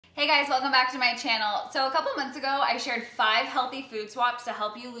Hey guys, welcome back to my channel. So a couple months ago, I shared 5 healthy food swaps to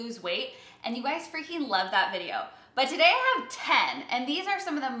help you lose weight, and you guys freaking loved that video. But today I have 10, and these are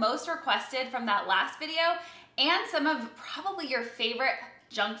some of the most requested from that last video, and some of probably your favorite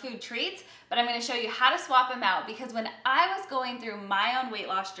junk food treats, but I'm gonna show you how to swap them out, because when I was going through my own weight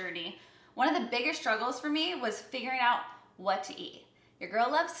loss journey, one of the biggest struggles for me was figuring out what to eat. Your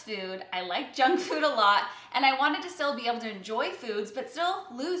girl loves food, I like junk food a lot, and I wanted to still be able to enjoy foods, but still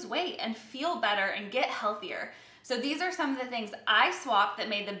lose weight and feel better and get healthier. So these are some of the things I swapped that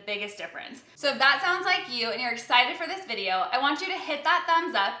made the biggest difference. So if that sounds like you and you're excited for this video, I want you to hit that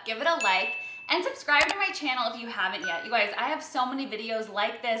thumbs up, give it a like, and subscribe to my channel if you haven't yet. You guys, I have so many videos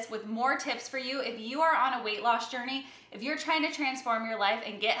like this with more tips for you if you are on a weight loss journey, if you're trying to transform your life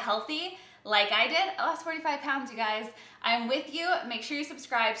and get healthy, like I did. I lost 45 pounds, you guys. I'm with you. Make sure you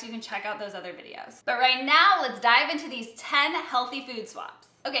subscribe so you can check out those other videos. But right now, let's dive into these 10 healthy food swaps.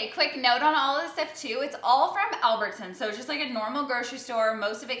 Okay, quick note on all of this stuff too. It's all from Albertsons, so it's just like a normal grocery store.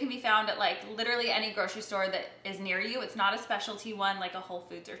 Most of it can be found at like literally any grocery store that is near you. It's not a specialty one like a Whole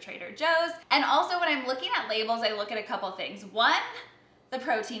Foods or Trader Joe's. And also when I'm looking at labels, I look at a couple things. 1, the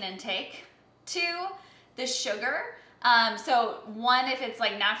protein intake. 2, the sugar. So 1, if it's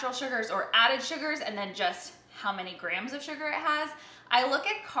like natural sugars or added sugars, and then just how many grams of sugar it has. I look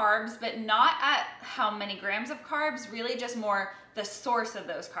at carbs, but not at how many grams of carbs, really just more the source of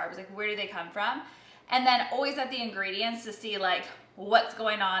those carbs, like where do they come from? And then always at the ingredients to see like what's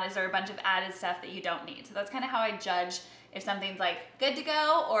going on. Is there a bunch of added stuff that you don't need? So that's kind of how I judge if something's like good to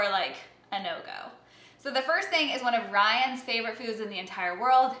go or like a no-go. So the first thing is one of Ryan's favorite foods in the entire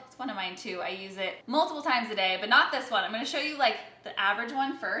world. It's one of mine too. I use it multiple times a day, but not this one. I'm gonna show you like the average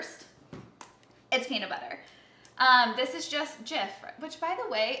one first. It's peanut butter. This is just Jif, which by the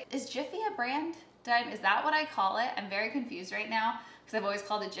way, is Jiffy a brand? Is that what I call it? I'm very confused right now because I've always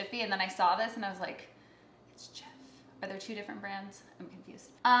called it Jiffy, and then I saw this and I was like, it's Jif. Are there 2 different brands? I'm confused.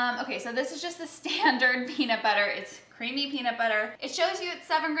 Okay, so this is just the standard peanut butter. It's creamy peanut butter. It shows you it's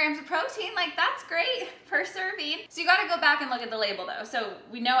 7 grams of protein. Like, that's great per serving. So you gotta go back and look at the label though. So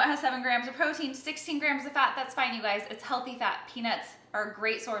we know it has 7 grams of protein, 16 grams of fat. That's fine, you guys. It's healthy fat. Peanuts are a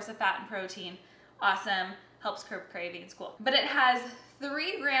great source of fat and protein. Awesome. Helps curb cravings, cool. But it has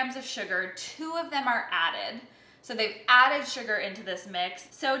 3 grams of sugar. 2 of them are added. So they've added sugar into this mix.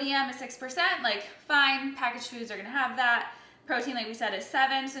 Sodium is 6%, like fine, packaged foods are gonna have that. Protein, like we said, is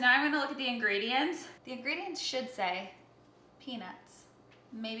 7. So now I'm gonna look at the ingredients. The ingredients should say peanuts,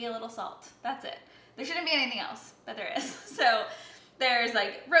 maybe a little salt, that's it. There shouldn't be anything else, but there is. So there's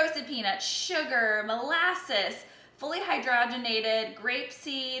like roasted peanuts, sugar, molasses, fully hydrogenated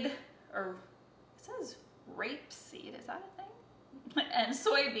grapeseed, or it says rapeseed, is that a thing? And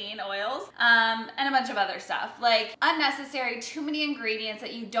soybean oils, and a bunch of other stuff. Like unnecessary, too many ingredients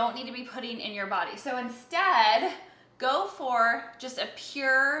that you don't need to be putting in your body. So instead, go for just a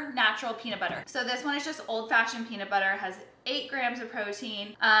pure natural peanut butter. So this one is just old-fashioned peanut butter, has 8 grams of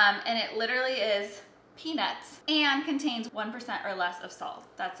protein, and it literally is peanuts and contains 1% or less of salt.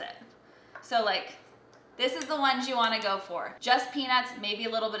 That's it. So like, this is the ones you wanna go for. Just peanuts, maybe a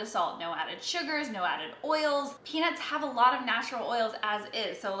little bit of salt, no added sugars, no added oils. Peanuts have a lot of natural oils as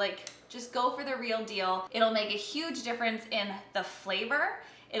is, so like, just go for the real deal. It'll make a huge difference in the flavor.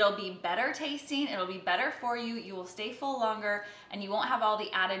 It'll be better tasting, it'll be better for you, you will stay full longer, and you won't have all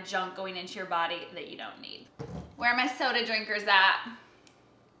the added junk going into your body that you don't need. Where are my soda drinkers at?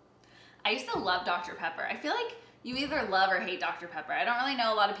 I used to love Dr. Pepper. I feel like you either love or hate Dr. Pepper. I don't really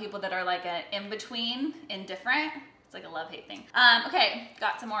know a lot of people that are like an in-between, indifferent. It's like a love-hate thing. Okay,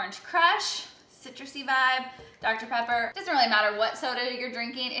 got some Orange Crush, citrusy vibe, Dr. Pepper. Doesn't really matter what soda you're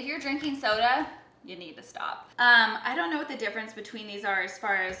drinking. If you're drinking soda, you need to stop. I don't know what the difference between these are as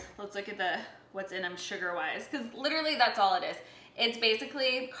far as, let's look at what's in them sugar-wise, because literally that's all it is. It's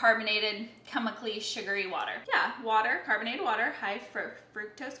basically carbonated, chemically sugary water. Yeah, water, carbonated water, high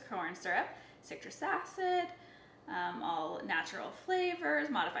fructose corn syrup, citrus acid, all natural flavors,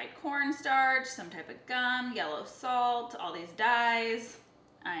 modified cornstarch, some type of gum, yellow salt, all these dyes,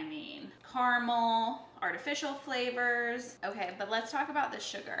 I mean, caramel, artificial flavors. Okay, but let's talk about the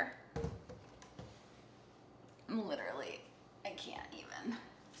sugar. Literally, I can't even.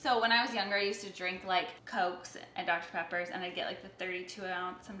 So when I was younger, I used to drink like Cokes and Dr. Peppers, and I'd get like the 32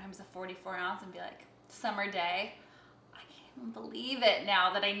 ounce, sometimes the 44 ounce, and be like, summer day. Believe it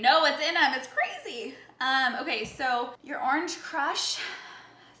now that I know what's in them. It's crazy. Okay, so your Orange Crush,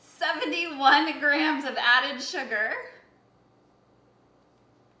 71 grams of added sugar.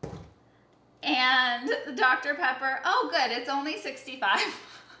 And the Dr. Pepper, oh good, it's only 65.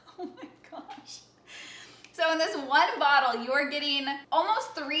 Oh my gosh. So in this one bottle, you're getting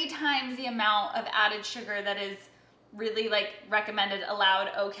almost 3 times the amount of added sugar that is really like recommended, allowed,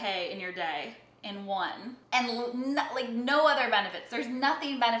 okay in your day in one. And like no other benefits. There's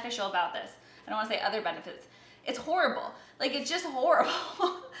nothing beneficial about this. I don't want to say other benefits. It's horrible. Like, it's just horrible.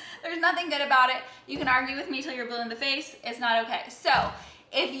 There's nothing good about it. You can argue with me till you're blue in the face. It's not okay. So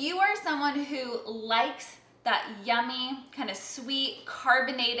if you are someone who likes that yummy, kind of sweet,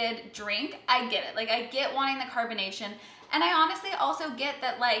 carbonated drink, I get it. Like, I get wanting the carbonation. And I honestly also get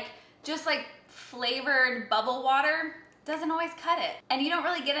that, like, just like flavored bubble water doesn't always cut it. And you don't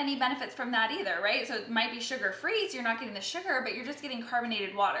really get any benefits from that either, right? So it might be sugar-free, so you're not getting the sugar, but you're just getting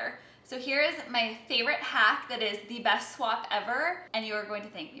carbonated water. So here is my favorite hack that is the best swap ever, and you are going to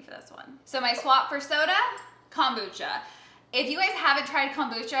thank me for this one. So my swap for soda, kombucha. If you guys haven't tried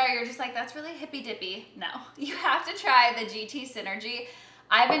kombucha, you're just like, that's really hippy-dippy. No, you have to try the GT Synergy.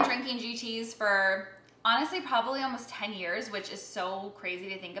 I've been drinking GTs for honestly probably almost 10 years, which is so crazy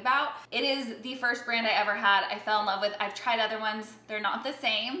to think about. It is the first brand I ever had. I fell in love with. I've tried other ones. They're not the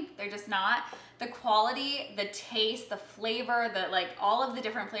same. They're just not. The quality, the taste, the flavor, like all of the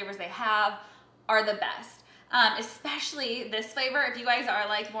different flavors they have are the best. Especially this flavor. If you guys are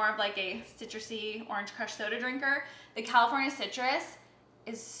like more of like a citrusy orange crush soda drinker, the California citrus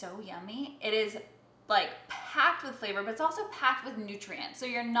is so yummy. It is like packed with flavor, but it's also packed with nutrients. So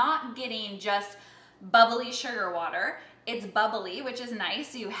you're not getting just bubbly sugar water. It's bubbly, which is nice.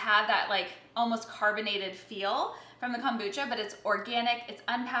 So you have that like almost carbonated feel from the kombucha, but it's organic, it's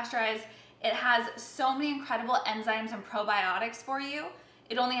unpasteurized. It has so many incredible enzymes and probiotics for you.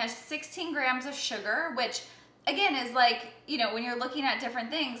 It only has 16 grams of sugar, which again is like, you know, when you're looking at different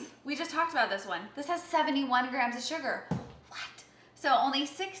things, we just talked about this one. This has 71 grams of sugar. What? So only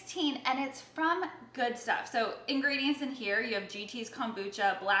 16, and it's from good stuff. So ingredients in here, you have GT's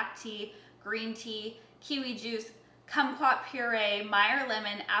kombucha, black tea, green tea, kiwi juice, kumquat puree, Meyer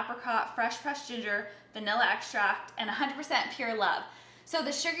lemon, apricot, fresh pressed ginger, vanilla extract, and 100% pure love. So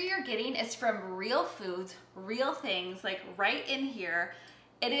the sugar you're getting is from real foods, real things, like right in here.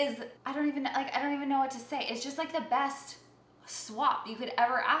 It is, I don't even know what to say. It's just like the best swap you could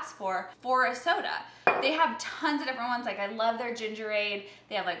ever ask for a soda. They have tons of different ones. Like, I love their gingerade.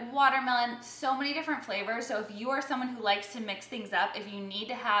 They have like watermelon, so many different flavors. So if you are someone who likes to mix things up, if you need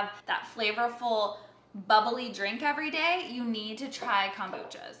to have that flavorful, bubbly drink every day, you need to try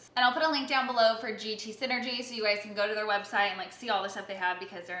kombuchas. And I'll put a link down below for GT Synergy so you guys can go to their website and like see all the stuff they have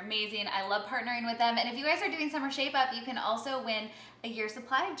because they're amazing. I love partnering with them. And if you guys are doing Summer Shape Up, you can also win a year's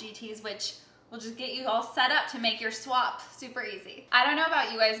supply of GTs, which will just get you all set up to make your swap super easy. I don't know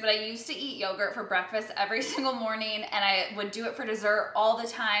about you guys, but I used to eat yogurt for breakfast every single morning, and I would do it for dessert all the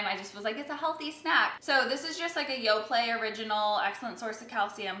time. I just was like, it's a healthy snack. So this is just like a Yoplait original, excellent source of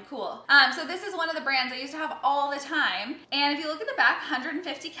calcium, cool. So this is one of the brands I used to have all the time. And if you look at the back,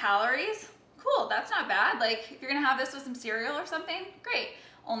 150 calories, cool, that's not bad. Like, if you're gonna have this with some cereal or something, great.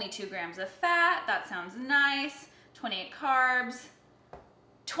 Only 2 grams of fat, that sounds nice. 28 carbs.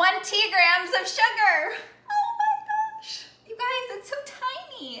 20 grams of sugar. Oh my gosh. You guys, it's so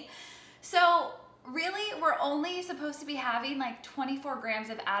tiny. So really, we're only supposed to be having like 24 grams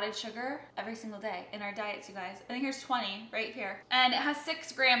of added sugar every single day in our diets, you guys. I think here's 20 right here. And it has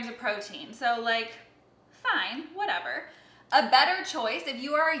 6 grams of protein. So like, fine, whatever. A better choice, if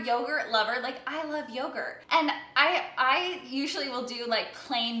you are a yogurt lover, like I love yogurt. And I usually will do like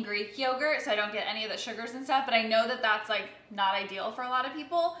plain Greek yogurt so I don't get any of the sugars and stuff, but I know that that's like not ideal for a lot of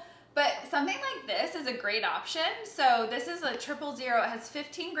people. But something like this is a great option. So this is a 000. It has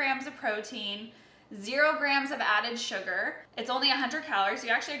 15 grams of protein, 0 grams of added sugar. It's only 100 calories, so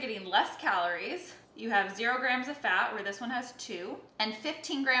you actually are getting less calories. You have 0 grams of fat, where this one has 2, and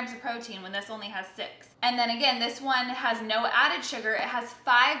 15 grams of protein when this only has 6. And then again, this one has no added sugar. It has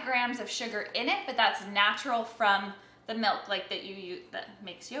 5 grams of sugar in it, but that's natural from the milk like that you use that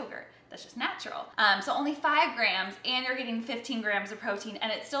makes yogurt. That's just natural. So only 5 grams, and you're getting 15 grams of protein,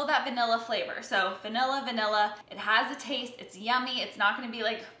 and it's still that vanilla flavor. So vanilla, it has a taste, it's yummy. It's not gonna be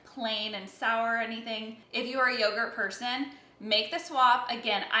like plain and sour or anything. If you are a yogurt person, make the swap.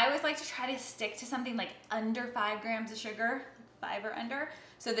 Again, I always like to try to stick to something like under 5 grams of sugar, 5 or under.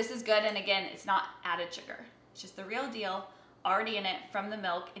 So this is good, and again, it's not added sugar. It's just the real deal, already in it from the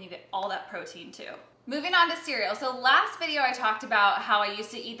milk, and you get all that protein too. Moving on to cereal. So last video I talked about how I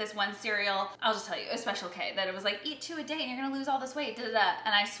used to eat this one cereal, I'll just tell you, it was Special K, that it was like, eat 2 a day and you're gonna lose all this weight, and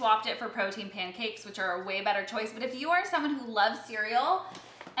I swapped it for protein pancakes, which are a way better choice. But if you are someone who loves cereal,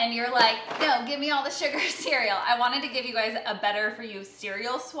 and you're like, no, give me all the sugar cereal, I wanted to give you guys a better for you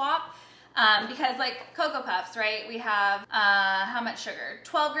cereal swap. Because like Cocoa Puffs, right? We have, how much sugar?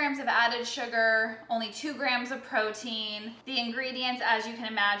 12 grams of added sugar, only 2 grams of protein. The ingredients, as you can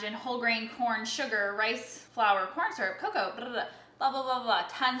imagine, whole grain corn, sugar, rice flour, corn syrup, cocoa, blah, blah, blah, blah, blah, blah.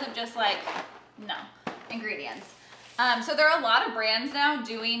 Tons of just like, no, ingredients. So there are a lot of brands now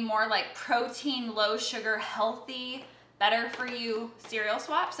doing more like protein, low sugar, healthy, better for you cereal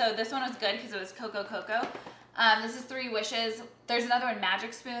swap. So this one was good because it was Cocoa. This is 3 Wishes. There's another one,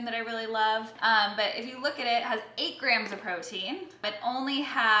 Magic Spoon, that I really love. But if you look at it, it has 8 grams of protein, but only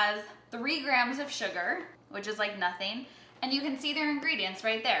has 3 grams of sugar, which is like nothing. And you can see their ingredients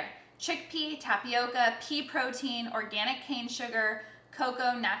right there. Chickpea, tapioca, pea protein, organic cane sugar,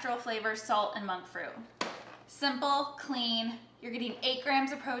 cocoa, natural flavor, salt, and monk fruit. Simple, clean. You're getting 8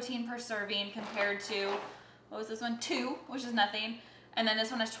 grams of protein per serving compared to, what was this one? 2, which is nothing. And then this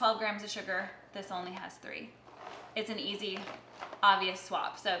one has 12 grams of sugar. This only has 3. It's an easy, obvious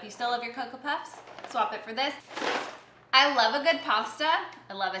swap. So if you still love your Cocoa Puffs, swap it for this. I love a good pasta.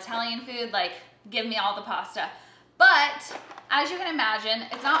 I love Italian food, like give me all the pasta. But as you can imagine,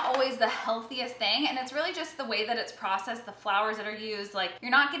 it's not always the healthiest thing, and it's really just the way that it's processed, the flours that are used. Like, you're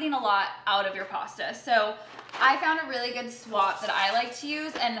not getting a lot out of your pasta. So I found a really good swap that I like to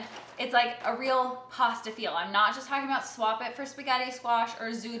use, and it's like a real pasta feel. I'm not just talking about swap it for spaghetti squash or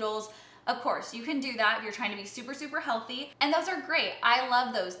zoodles. Of course, you can do that if you're trying to be super, super healthy, and those are great. I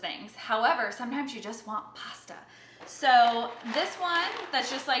love those things. However, sometimes you just want pasta. So this one,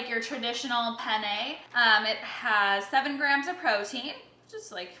 that's just like your traditional penne, it has 7 grams of protein,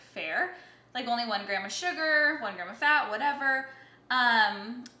 just like fair, like only 1 gram of sugar, 1 gram of fat, whatever.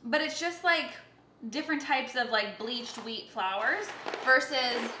 But it's just like different types of like bleached wheat flours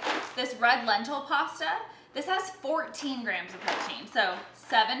versus this red lentil pasta. This has 14 grams of protein. So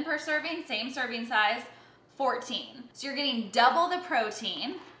 7 per serving, same serving size, 14. So you're getting double the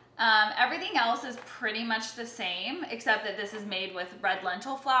protein. Everything else is pretty much the same, except that this is made with red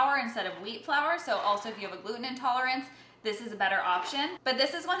lentil flour instead of wheat flour. So also if you have a gluten intolerance, this is a better option. But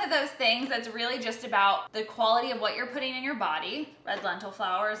this is one of those things that's really just about the quality of what you're putting in your body. Red lentil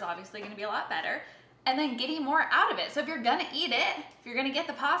flour is obviously gonna be a lot better. And then getting more out of it. So if you're gonna eat it, if you're gonna get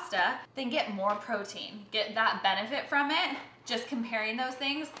the pasta, then get more protein. Get that benefit from it. Just comparing those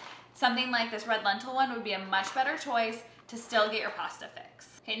things. Something like this red lentil one would be a much better choice to still get your pasta fix.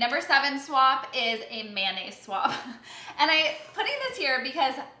 Okay, number 7 swap is a mayonnaise swap. And I'm putting this here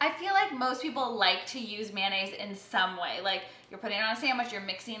because I feel like most people like to use mayonnaise in some way. Like you're putting it on a sandwich, you're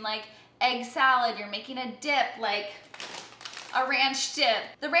mixing like egg salad, you're making a dip, like a ranch dip.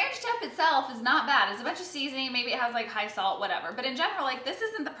 The ranch dip itself is not bad. It's a bunch of seasoning, maybe it has like high salt, whatever. But in general, like this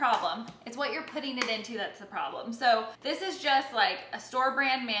isn't the problem. It's what you're putting it into that's the problem. So this is just like a store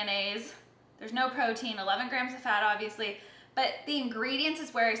brand mayonnaise. There's no protein, 11 grams of fat, obviously. But the ingredients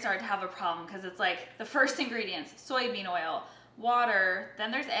is where I started to have a problem because it's like the first ingredients, soybean oil, water,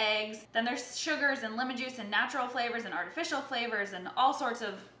 then there's eggs, then there's sugars and lemon juice and natural flavors and artificial flavors and all sorts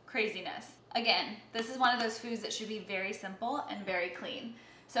of craziness. Again, this is one of those foods that should be very simple and very clean.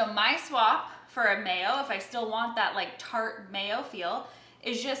 So my swap for a mayo, if I still want that like tart mayo feel,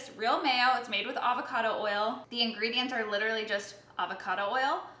 is just real mayo. It's made with avocado oil. The ingredients are literally just avocado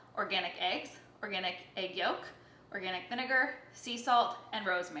oil, organic eggs, organic egg yolk, organic vinegar, sea salt, and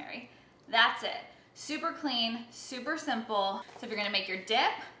rosemary. That's it. Super clean, super simple. So if you're gonna make your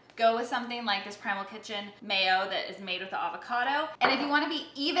dip, go with something like this Primal Kitchen mayo that is made with the avocado. And if you wanna be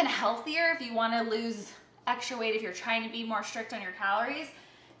even healthier, if you wanna lose extra weight, if you're trying to be more strict on your calories,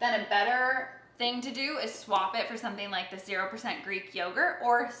 then a better thing to do is swap it for something like the 0% Greek yogurt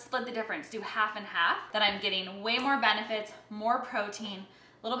or split the difference, do half and half. Then I'm getting way more benefits, more protein,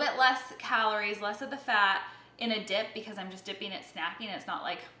 a little bit less calories, less of the fat, in a dip because I'm just dipping it, snacking, and it's not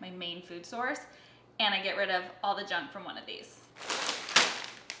like my main food source. And I get rid of all the junk from one of these.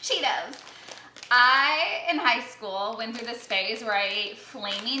 Cheetos. I, in high school, went through this phase where I ate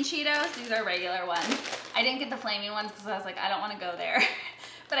flaming Cheetos. These are regular ones. I didn't get the flaming ones because I was like, I don't want to go there.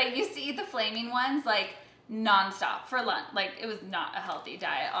 But I used to eat the flaming ones like nonstop for lunch. Like it was not a healthy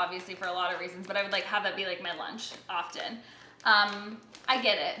diet, obviously for a lot of reasons, but I would like have that be like my lunch often. I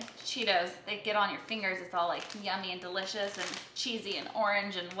get it. Cheetos, they get on your fingers. It's all like yummy and delicious and cheesy and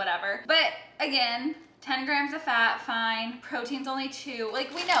orange and whatever. But again, 10 grams of fat, fine. Protein's only 2.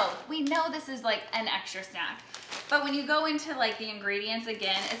 Like we know this is like an extra snack. But when you go into like the ingredients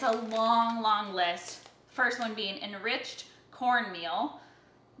again, it's a long, long list. First one being enriched cornmeal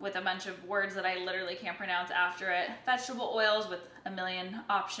with a bunch of words that I literally can't pronounce after it. Vegetable oils with a million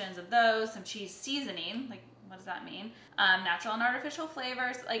options of those. Some cheese seasoning, like what does that mean? Natural and artificial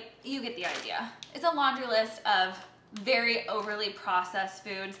flavors, like you get the idea. It's a laundry list of very overly processed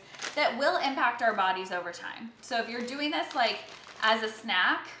foods that will impact our bodies over time. So if you're doing this like as a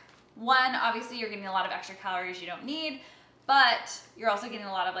snack, one, obviously you're getting a lot of extra calories you don't need, but you're also getting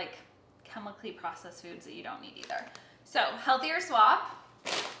a lot of like chemically processed foods that you don't need either. So healthier swap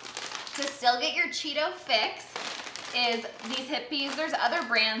to still get your Cheeto fix is these Hippies. There's other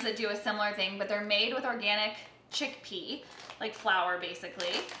brands that do a similar thing, but they're made with organic chickpea, like flour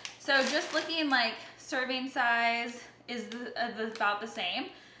basically. So just looking like serving size is about the same.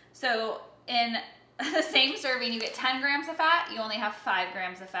 So in the same serving, you get 10 grams of fat, you only have 5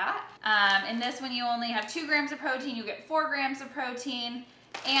 grams of fat. In this one, you only have 2 grams of protein, you get 4 grams of protein.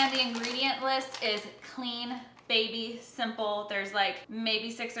 And the ingredient list is clean, baby, simple. There's like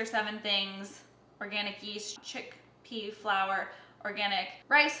maybe 6 or 7 things: organic yeast, chickpea flour, organic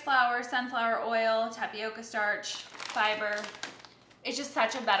rice flour, sunflower oil, tapioca starch, fiber. It's just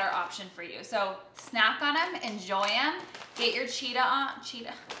such a better option for you. So snack on them, enjoy them, get your Cheeto on.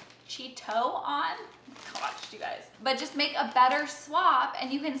 Gosh, you guys. But just make a better swap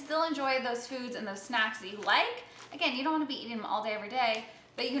and you can still enjoy those foods and those snacks that you like. Again, you don't want to be eating them all day, every day,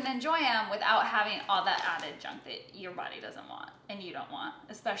 but you can enjoy them without having all that added junk that your body doesn't want and you don't want,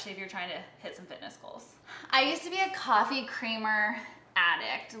 especially if you're trying to hit some fitness goals. I used to be a coffee creamer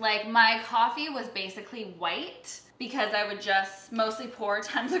addict. Like my coffee was basically white because I would just mostly pour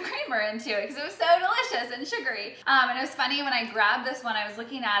tons of creamer into it because it was so delicious and sugary. And it was funny when I grabbed this one, I was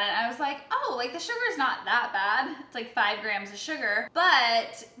looking at it and I was like, oh, like the sugar's not that bad. It's like 5 grams of sugar,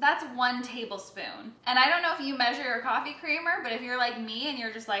 but that's 1 tablespoon. And I don't know if you measure your coffee creamer, but if you're like me and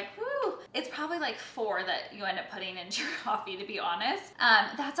you're just like, whoo, it's probably like 4 that you end up putting into your coffee, to be honest.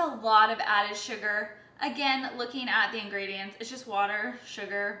 That's a lot of added sugar. Again, looking at the ingredients, it's just water,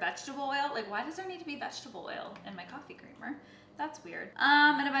 sugar, vegetable oil. Like, why does there need to be vegetable oil in my coffee creamer? That's weird.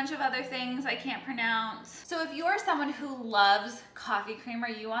 And a bunch of other things I can't pronounce. So if you're someone who loves coffee creamer,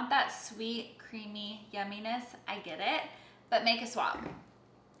 you want that sweet, creamy yumminess, I get it, but make a swap.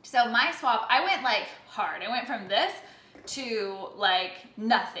 So my swap, I went like hard. I went from this to like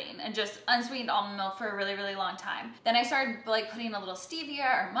nothing and just unsweetened almond milk for a really, really long time. Then I started like putting a little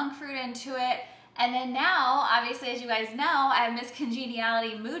stevia or monk fruit into it. And then now, obviously, as you guys know, I have Miss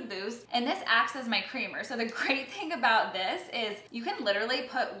Congeniality Mood Boost, and this acts as my creamer. So the great thing about this is you can literally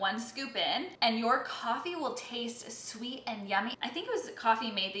put 1 scoop in and your coffee will taste sweet and yummy. I think it was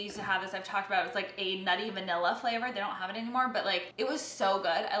Coffee Mate that used to have this. I've talked about it. It was like a nutty vanilla flavor. They don't have it anymore, but like it was so good.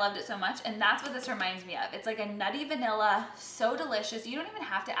 I loved it so much. And that's what this reminds me of. It's like a nutty vanilla, so delicious. You don't even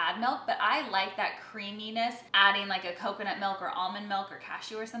have to add milk, but I like that creaminess, adding like a coconut milk or almond milk or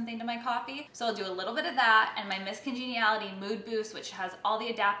cashew or something to my coffee. So I'll do a little bit of that and my Miss Congeniality Mood Boost, which has all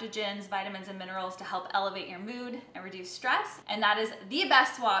the adaptogens, vitamins, and minerals to help elevate your mood and reduce stress. And that is the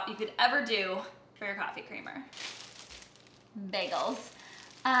best swap you could ever do for your coffee creamer. Bagels.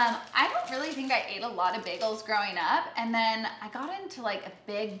 I don't really think I ate a lot of bagels growing up, and then I got into like a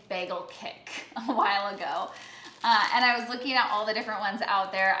big bagel kick a while ago. And I was looking at all the different ones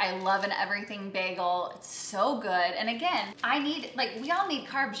out there. I love an everything bagel. It's so good. And again, we all need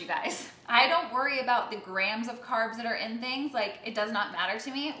carbs, you guys. I don't worry about the grams of carbs that are in things. Like, it does not matter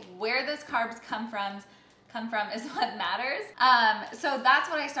to me. Where those carbs come from is what matters. So that's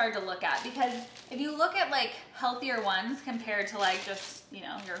what I started to look at, because if you look at like healthier ones compared to like just, you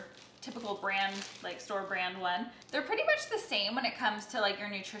know, your typical brand, like store brand one, they're pretty much the same when it comes to like your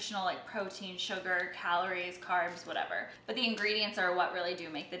nutritional, like protein, sugar, calories, carbs, whatever. But the ingredients are what really do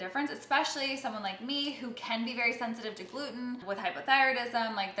make the difference, especially someone like me who can be very sensitive to gluten with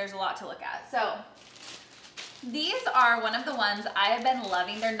hypothyroidism. Like, there's a lot to look at. So these are one of the ones I have been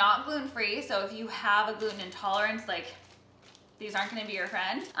loving. They're not gluten-free, so if you have a gluten intolerance, like, these aren't gonna be your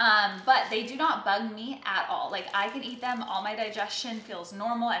friend, but they do not bug me at all. Like, I can eat them, all my digestion feels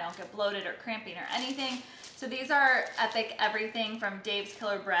normal, I don't get bloated or cramping or anything. So these are epic everything from Dave's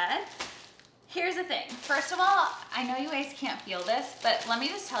Killer Bread. Here's the thing. First of all, I know you guys can't feel this, but let me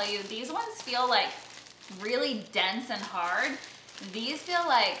just tell you, these ones feel like really dense and hard. These feel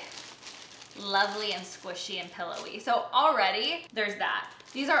like lovely and squishy and pillowy. So already there's that.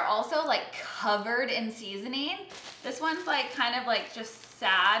 These are also like covered in seasoning. This one's like kind of like just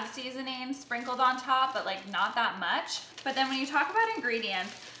sad seasoning sprinkled on top, but like not that much. But then when you talk about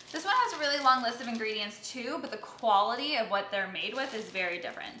ingredients, this one has a really long list of ingredients too, but the quality of what they're made with is very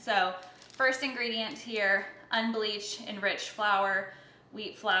different. So first ingredient here, unbleached enriched flour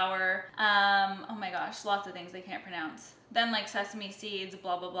wheat flour, oh my gosh, lots of things they can't pronounce. Then like sesame seeds,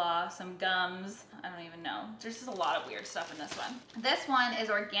 blah, blah, blah, some gums. I don't even know. There's just a lot of weird stuff in this one. This one is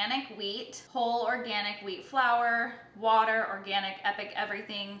organic wheat, whole organic wheat flour, water, organic epic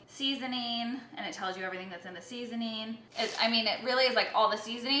everything, seasoning, and it tells you everything that's in the seasoning. I mean, it really is like all the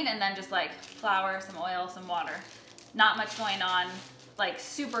seasoning and then just like flour, some oil, some water. Not much going on. Like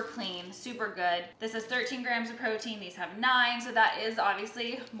super clean, super good. This is 13 grams of protein. These have 9, so that is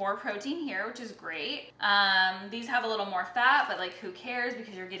obviously more protein here, which is great. These have a little more fat, but like who cares,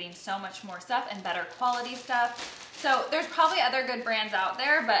 because you're getting so much more stuff and better quality stuff. So there's probably other good brands out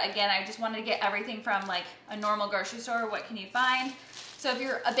there, but again, I just wanted to get everything from like a normal grocery store. What can you find? So if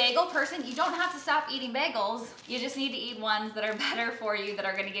you're a bagel person, you don't have to stop eating bagels. You just need to eat ones that are better for you, that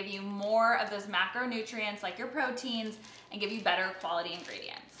are gonna give you more of those macronutrients like your proteins and give you better quality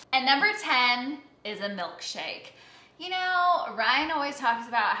ingredients. And number 10 is a milkshake. You know, Ryan always talks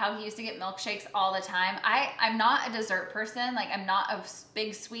about how he used to get milkshakes all the time. I'm not a dessert person, like I'm not a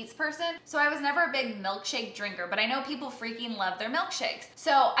big sweets person, so I was never a big milkshake drinker, but I know people freaking love their milkshakes.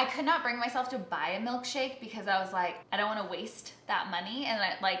 So I could not bring myself to buy a milkshake because I was like, I don't wanna waste that money, and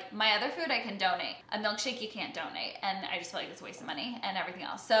like my other food I can donate. A milkshake you can't donate, and I just feel like it's a waste of money and everything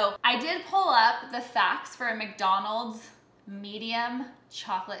else. So I did pull up the facts for a McDonald's medium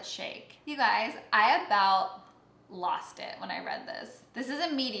chocolate shake. You guys, I about lost it when I read this. This is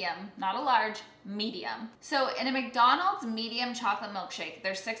a medium, not a large, medium. So in a McDonald's medium chocolate milkshake,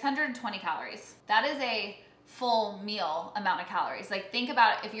 there's 620 calories. That is a full meal amount of calories. Like think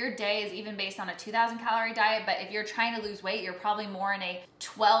about if your day is even based on a 2,000 calorie diet, but if you're trying to lose weight, you're probably more in a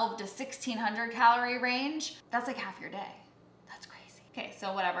 12 to 1,600 calorie range. That's like half your day. That's crazy. Okay,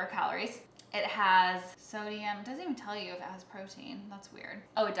 so whatever calories. It has sodium, it doesn't even tell you if it has protein. That's weird.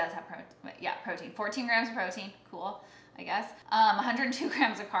 Oh, it does have protein. Yeah, protein. 14 grams of protein. Cool, I guess. 102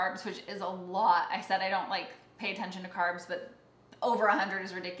 grams of carbs, which is a lot. I said I don't like pay attention to carbs, but over 100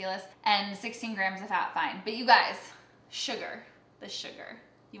 is ridiculous. And 16 grams of fat, fine. But you guys, sugar, the sugar.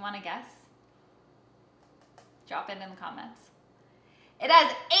 You wanna guess? Drop it in the comments. It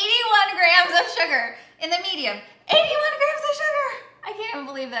has 81 grams of sugar in the medium. 81 grams of sugar! I can't even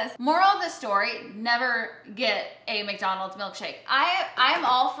believe this. Moral of the story, never get a McDonald's milkshake. I'm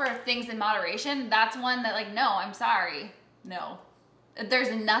all for things in moderation. That's one that like, no, I'm sorry. No. There's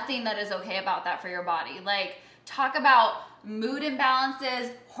nothing that is okay about that for your body. Like, talk about mood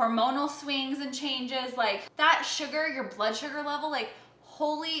imbalances, hormonal swings and changes. Like, that sugar, your blood sugar level, like,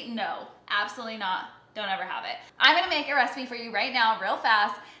 holy no, absolutely not. Don't ever have it. I'm gonna make a recipe for you right now, real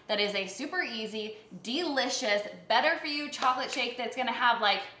fast, that is a super easy, delicious, better for you chocolate shake that's gonna have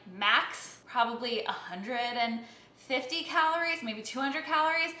like max, probably 150 calories, maybe 200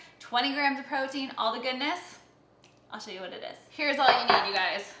 calories, 20 grams of protein, all the goodness. I'll show you what it is. Here's all you need, you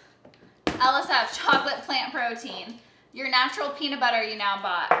guys. LSF chocolate plant protein, your natural peanut butter you now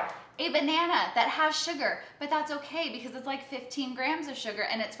bought, a banana that has sugar, but that's okay because it's like 15 grams of sugar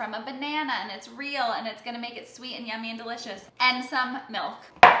and it's from a banana and it's real and it's gonna make it sweet and yummy and delicious. And some milk.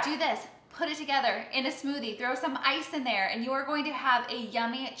 Do this, put it together in a smoothie, throw some ice in there, and you are going to have a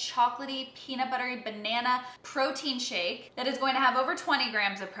yummy, chocolatey, peanut buttery banana protein shake that is going to have over 20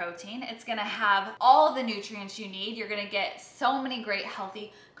 grams of protein. It's gonna have all the nutrients you need. You're gonna get so many great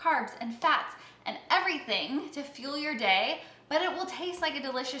healthy carbs and fats and everything to fuel your day, but it will taste like a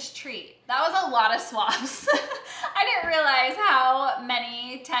delicious treat. That was a lot of swaps. I didn't realize how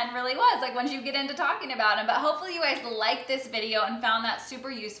many 10 really was, like once you get into talking about them, but hopefully you guys liked this video and found that super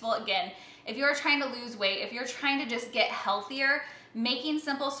useful. Again, if you're trying to lose weight, if you're trying to just get healthier, making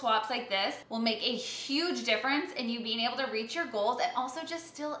simple swaps like this will make a huge difference in you being able to reach your goals and also just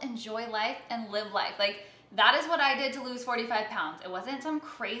still enjoy life and live life. Like, that is what I did to lose 45 pounds. It wasn't some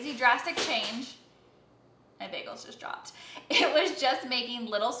crazy drastic change. My bagels just dropped. It was just making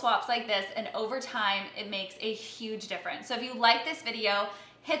little swaps like this, and over time, it makes a huge difference. So if you like this video,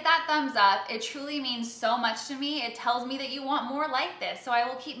 hit that thumbs up. It truly means so much to me. It tells me that you want more like this, so I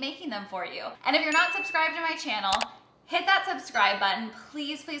will keep making them for you. And if you're not subscribed to my channel, hit that subscribe button,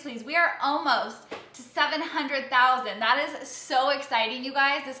 please, please, please. We are almost to 700,000. That is so exciting, you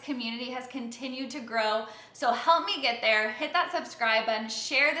guys. This community has continued to grow, so help me get there. Hit that subscribe button,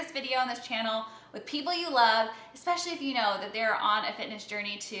 share this video on this channel with people you love, especially if you know that they're on a fitness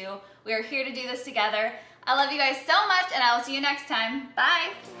journey too. We are here to do this together. I love you guys so much, and I will see you next time.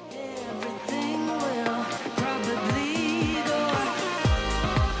 Bye.